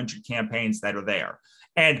 500 campaigns that are there.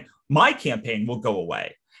 And my campaign will go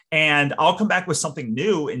away. And I'll come back with something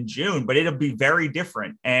new in June, but it'll be very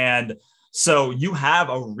different. And so you have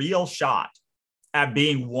a real shot at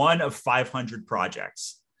being one of 500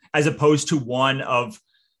 projects, as opposed to one of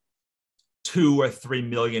 2 or 3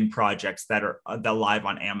 million projects that are live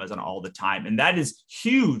on Amazon all the time. And that is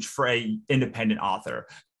huge for an independent author,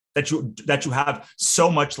 that you have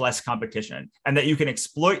so much less competition, and that you can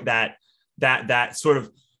exploit that sort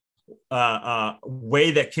of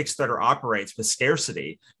way that Kickstarter operates with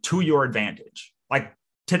scarcity to your advantage. Like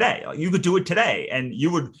today, you could do it today, and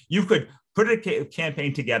you could put a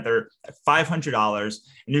campaign together at $500,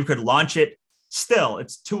 and you could launch it. Still,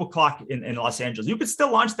 it's 2:00 in Los Angeles. You could still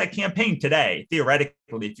launch that campaign today,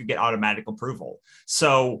 theoretically, if you get automatic approval.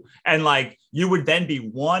 So, and like you would then be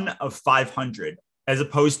one of 500, as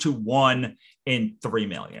opposed to 1 in 3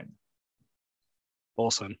 million.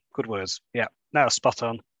 Awesome. Good words. Yeah, no, spot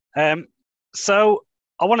on. So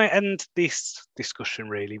I want to end this discussion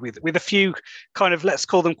really with a few kind of, let's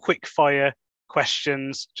call them quick fire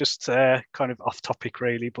questions, just kind of off topic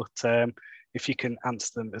really, but if you can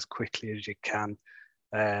answer them as quickly as you can.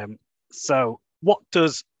 So what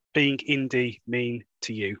does being indie mean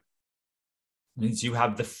to you? It means you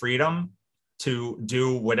have the freedom to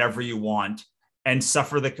do whatever you want and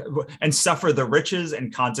suffer the riches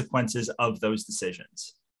and consequences of those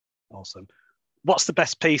decisions. Awesome. What's the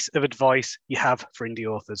best piece of advice you have for indie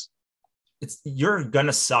authors? You're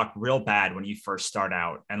gonna suck real bad when you first start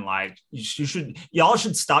out, and like y'all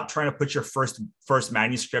should stop trying to put your first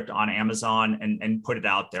manuscript on Amazon and put it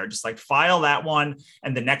out there. Just like file that one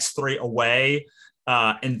and the next three away,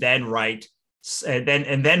 and then write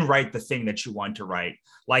the thing that you want to write.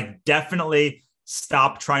 Like definitely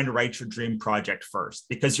stop trying to write your dream project first,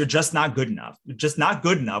 because you're just not good enough. You're just not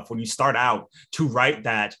good enough when you start out to write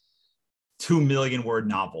that 2 million word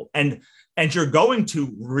novel. And you're going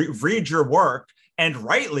to read your work and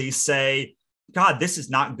rightly say, God, this is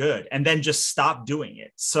not good, and then just stop doing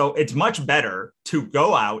it. So it's much better to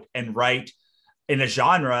go out and write in a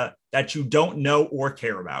genre that you don't know or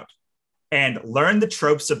care about and learn the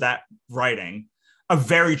tropes of that writing, a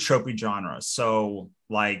very tropey genre. So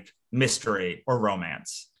like mystery or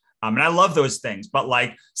romance. And I love those things, but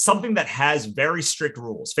like something that has very strict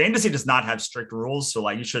rules. Fantasy does not have strict rules. So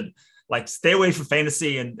like you should like stay away from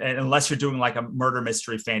fantasy and unless you're doing like a murder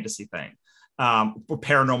mystery fantasy thing, or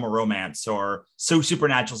paranormal romance or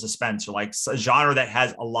supernatural suspense, or like a genre that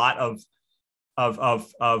has a lot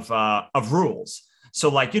of rules. So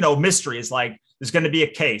like, mystery is like, there's going to be a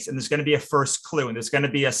case and there's going to be a first clue and there's going to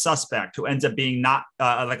be a suspect who ends up being not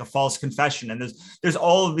like a false confession. And there's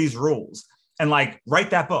all of these rules, and like write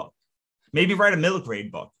that book, maybe write a middle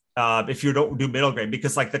grade book. If you don't do middle grade,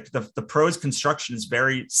 because like the prose construction is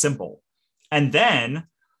very simple, and then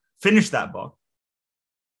finish that book,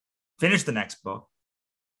 finish the next book,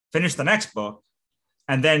 finish the next book,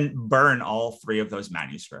 and then burn all three of those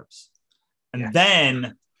manuscripts, and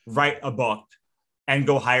then write a book and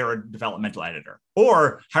go hire a developmental editor,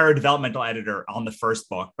 or hire a developmental editor on the first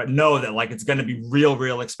book, but know that like it's going to be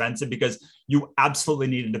real expensive, because you absolutely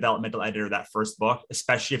need a developmental editor that first book,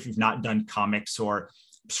 especially if you've not done comics or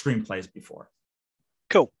screenplays before.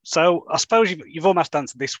 Cool. So I suppose you've almost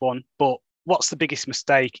answered this one, but what's the biggest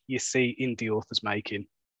mistake you see indie authors making?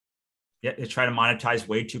 Yeah, they try to monetize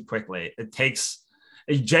way too quickly. It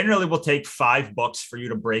generally will take 5 books for you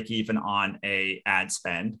to break even on a ad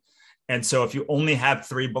spend. And so if you only have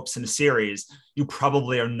 3 books in a series, you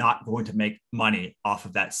probably are not going to make money off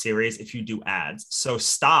of that series if you do ads. So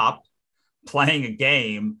stop playing a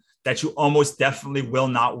game that you almost definitely will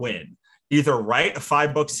not win. Either write a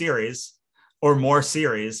 5-book series or more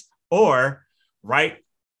series, or write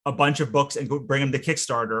a bunch of books and go bring them to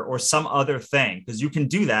Kickstarter or some other thing, because you can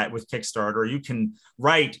do that with Kickstarter. You can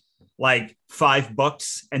write like 5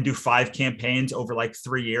 books and do 5 campaigns over like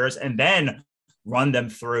 3 years and then run them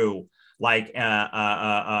through like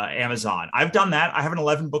Amazon. I've done that. I have an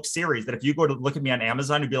 11-book series that if you go to look at me on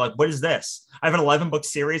Amazon, you'd be like, what is this? I have an 11-book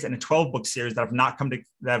series and a 12-book series that have not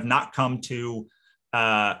come to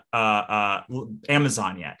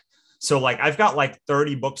Amazon yet. So like I've got like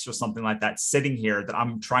 30 books or something like that sitting here that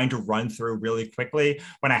I'm trying to run through really quickly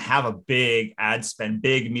when I have a big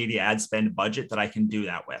media ad spend budget that I can do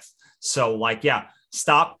that with. So like, yeah,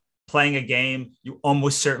 stop playing a game you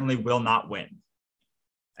almost certainly will not win.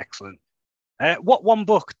 Excellent. What one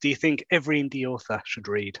book do you think every indie author should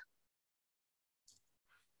read?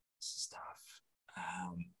 Stuff.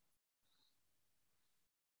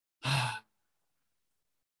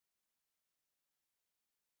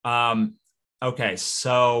 Okay,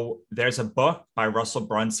 so there's a book by Russell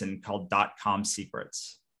Brunson called .com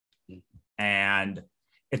Secrets, and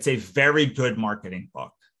it's a very good marketing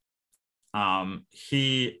book.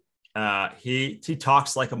 He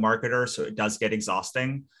talks like a marketer, so it does get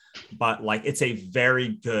exhausting, but like it's a very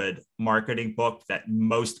good marketing book that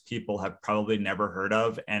most people have probably never heard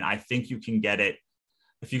of, and I think you can get it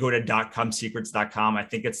if you go to .comsecrets.com. I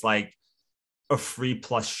think it's like a free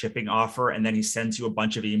plus shipping offer, and then he sends you a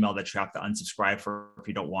bunch of email that you have to unsubscribe for if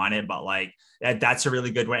you don't want it, but like that's a really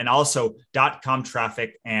good one. And also .com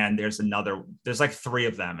traffic, and there's like 3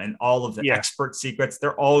 of them, and all of the expert secrets,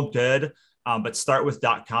 they're all good, but start with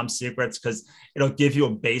 .com secrets because it'll give you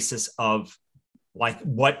a basis of like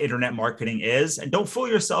what internet marketing is. And don't fool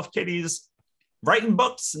yourself, kiddies, writing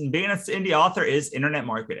books and being an indie author is internet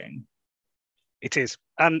marketing. It is.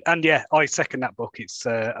 And yeah, I second that book. It's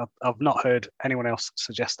I've not heard anyone else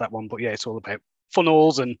suggest that one, but yeah, it's all about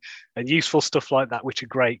funnels and useful stuff like that, which are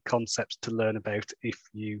great concepts to learn about if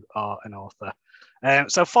you are an author.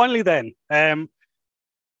 So finally then,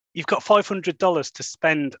 you've got $500 to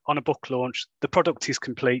spend on a book launch. The product is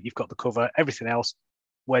complete. You've got the cover, everything else.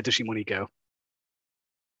 Where does your money go?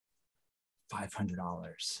 $500.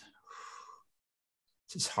 This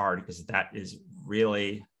is hard because that is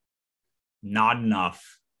really not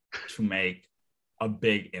enough to make a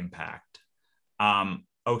big impact.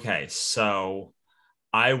 Okay, so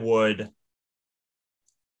I would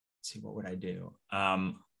see, what would I do?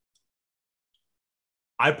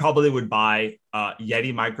 I probably would buy a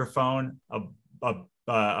Yeti microphone, a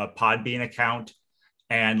Podbean account,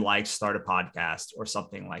 and like start a podcast or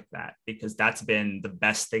something like that, because that's been the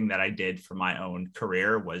best thing that I did for my own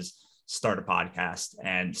career, was start a podcast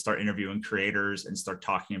and start interviewing creators and start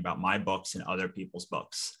talking about my books and other people's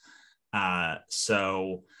books.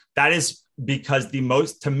 So that is because the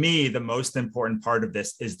most important part of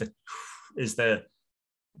this is the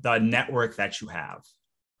network that you have.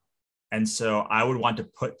 And so I would want to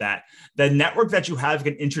put that, the network that you have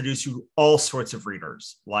can introduce you to all sorts of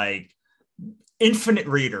readers, like infinite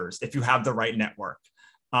readers, if you have the right network.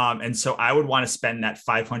 And so I would want to spend that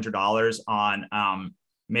 $500 on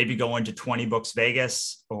maybe going to 20 Books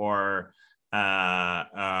Vegas or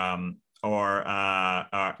NINC,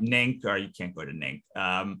 or you can't go to NINC.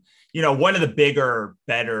 One of the bigger,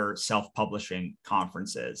 better self-publishing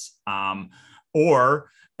conferences, or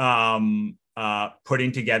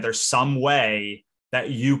putting together some way that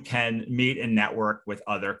you can meet and network with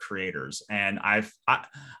other creators. And I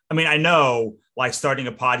know like starting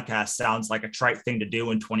a podcast sounds like a trite thing to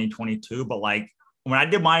do in 2022, but like when I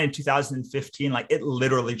did mine in 2015, like it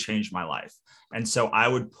literally changed my life. And so I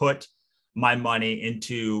would put my money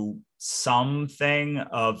into something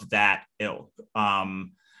of that ilk.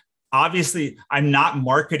 Obviously, I'm not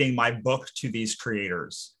marketing my book to these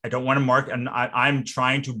creators. I don't want to market, and I'm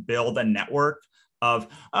trying to build a network of,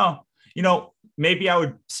 maybe I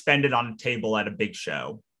would spend it on a table at a big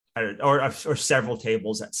show, or several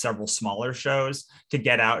tables at several smaller shows to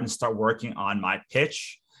get out and start working on my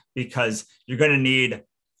pitch, because you're going to need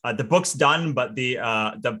the book's done, but the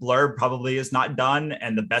blurb probably is not done.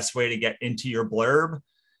 And the best way to get into your blurb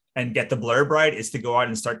and get the blurb right is to go out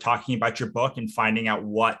and start talking about your book and finding out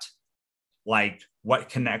what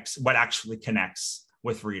actually connects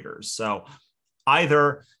with readers. So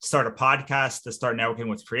either start a podcast to start networking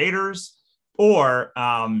with creators, or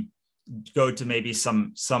go to maybe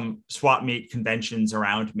some swap meet conventions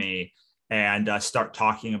around me and start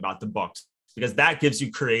talking about the books, because that gives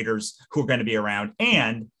you creators who are going to be around,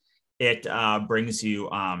 and it brings you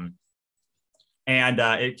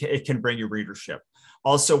it can bring you readership.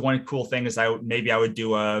 Also, one cool thing is I would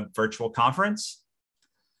do a virtual conference,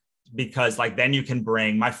 because like then you can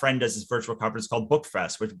bring, my friend does this virtual conference called Book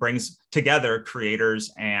Fest, which brings together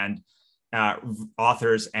creators and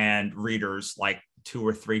authors and readers like 2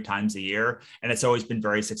 or 3 times a year. And it's always been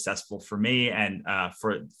very successful for me and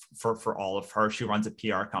for all of her. She runs a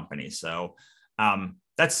PR company. So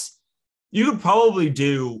you could probably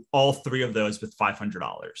do all 3 of those with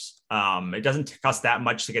 $500. It doesn't cost that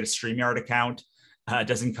much to get a StreamYard account. It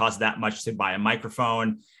doesn't cost that much to buy a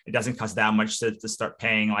microphone. It doesn't cost that much to start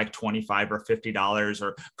paying like $25 or $50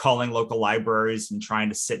 or calling local libraries and trying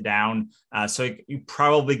to sit down. So you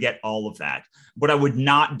probably get all of that. What I would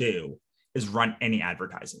not do is run any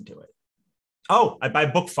advertising to it. Oh, I buy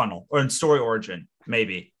Book Funnel or in Story Origin,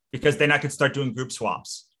 maybe, because then I could start doing group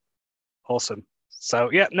swaps. Awesome. So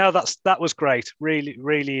yeah, no, that was great. Really,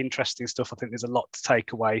 really interesting stuff. I think there's a lot to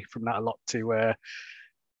take away from that, a lot to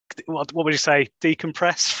what would you say,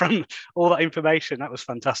 decompress from all that information. That was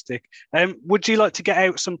fantastic. Would you like to get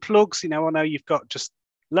out some plugs? I know you've got just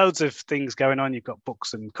loads of things going on. You've got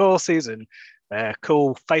books and courses and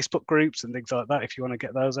cool Facebook groups and things like that. If you want to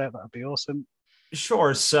get those out, that'd be awesome.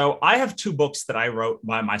 Sure. So I have 2 books that I wrote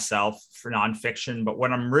by myself for nonfiction, but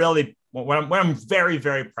what I'm very,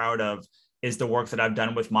 very proud of is the work that I've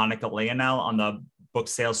done with Monica Leonel on the Book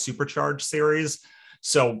Sales Supercharged series.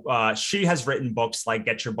 So she has written books like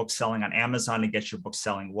Get Your Book Selling on Amazon and Get Your Book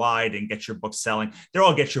Selling Wide and Get Your Book Selling. They're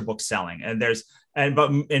all Get Your Book Selling. And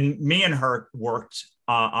me and her worked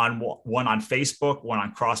on one on Facebook, one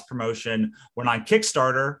on cross promotion, one on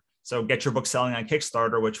Kickstarter. So Get Your Book Selling on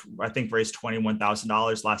Kickstarter, which I think raised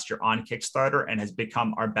 $21,000 last year on Kickstarter and has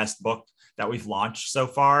become our best book that we've launched so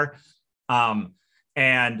far.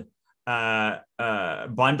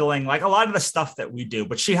 Bundling, like a lot of the stuff that we do,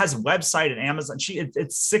 but she has a website and Amazon.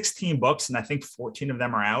 It's 16 books and I think 14 of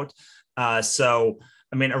them are out.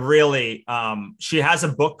 She has a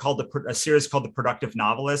book a series called The Productive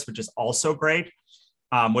Novelist, which is also great.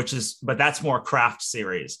 But that's more craft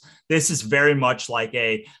series. This is very much like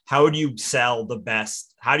how do you sell the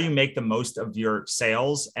best? How do you make the most of your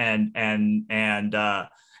sales and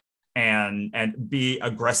be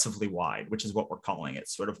aggressively wide, which is what we're calling it,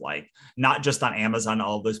 sort of like not just on Amazon,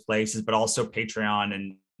 all of those places, but also Patreon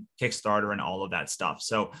and Kickstarter and all of that stuff.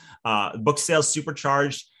 So Book Sales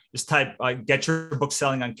Supercharged, just type Get Your Book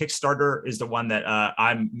Selling on Kickstarter is the one that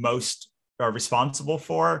I'm most responsible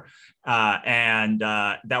for. And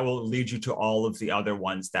that will lead you to all of the other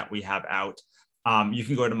ones that we have out. You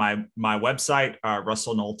can go to my website,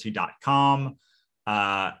 russellnohelty.com.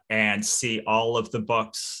 and see all of the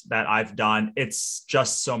books that I've done. It's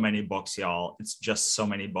just so many books, y'all. It's just so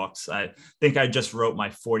many books. I think I just wrote my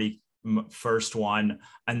 41st one,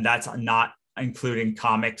 and that's not including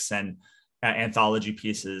comics and anthology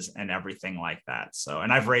pieces and everything like that. So,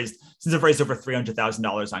 and I've raised over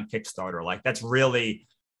 $300,000 on Kickstarter. Like, that's really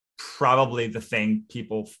probably the thing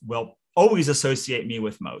people will always associate me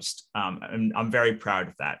with most. And I'm very proud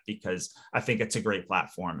of that because I think it's a great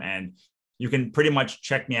platform. And you can pretty much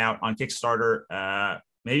check me out on Kickstarter,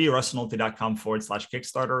 maybe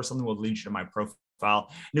russellnohelty.com/Kickstarter or something will lead you to my profile.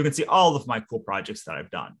 And you can see all of my cool projects that I've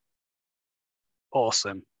done.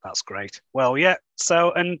 Awesome. That's great. Well, yeah.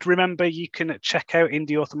 So, and remember, you can check out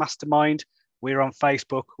Indie Author Mastermind. We're on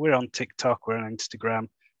Facebook, we're on TikTok, we're on Instagram.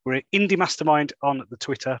 We're at Indie Mastermind on the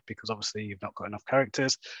Twitter because obviously you've not got enough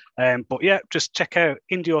characters. But yeah, just check out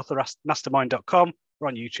indieauthormastermind.com. We're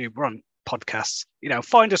on YouTube, we're on podcasts.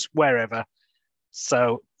 Find us wherever.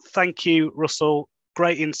 So thank you, Russell.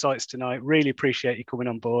 Great insights tonight. Really appreciate you coming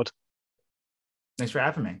on board. Thanks for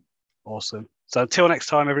having me. Awesome. So until next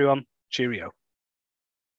time, everyone, cheerio.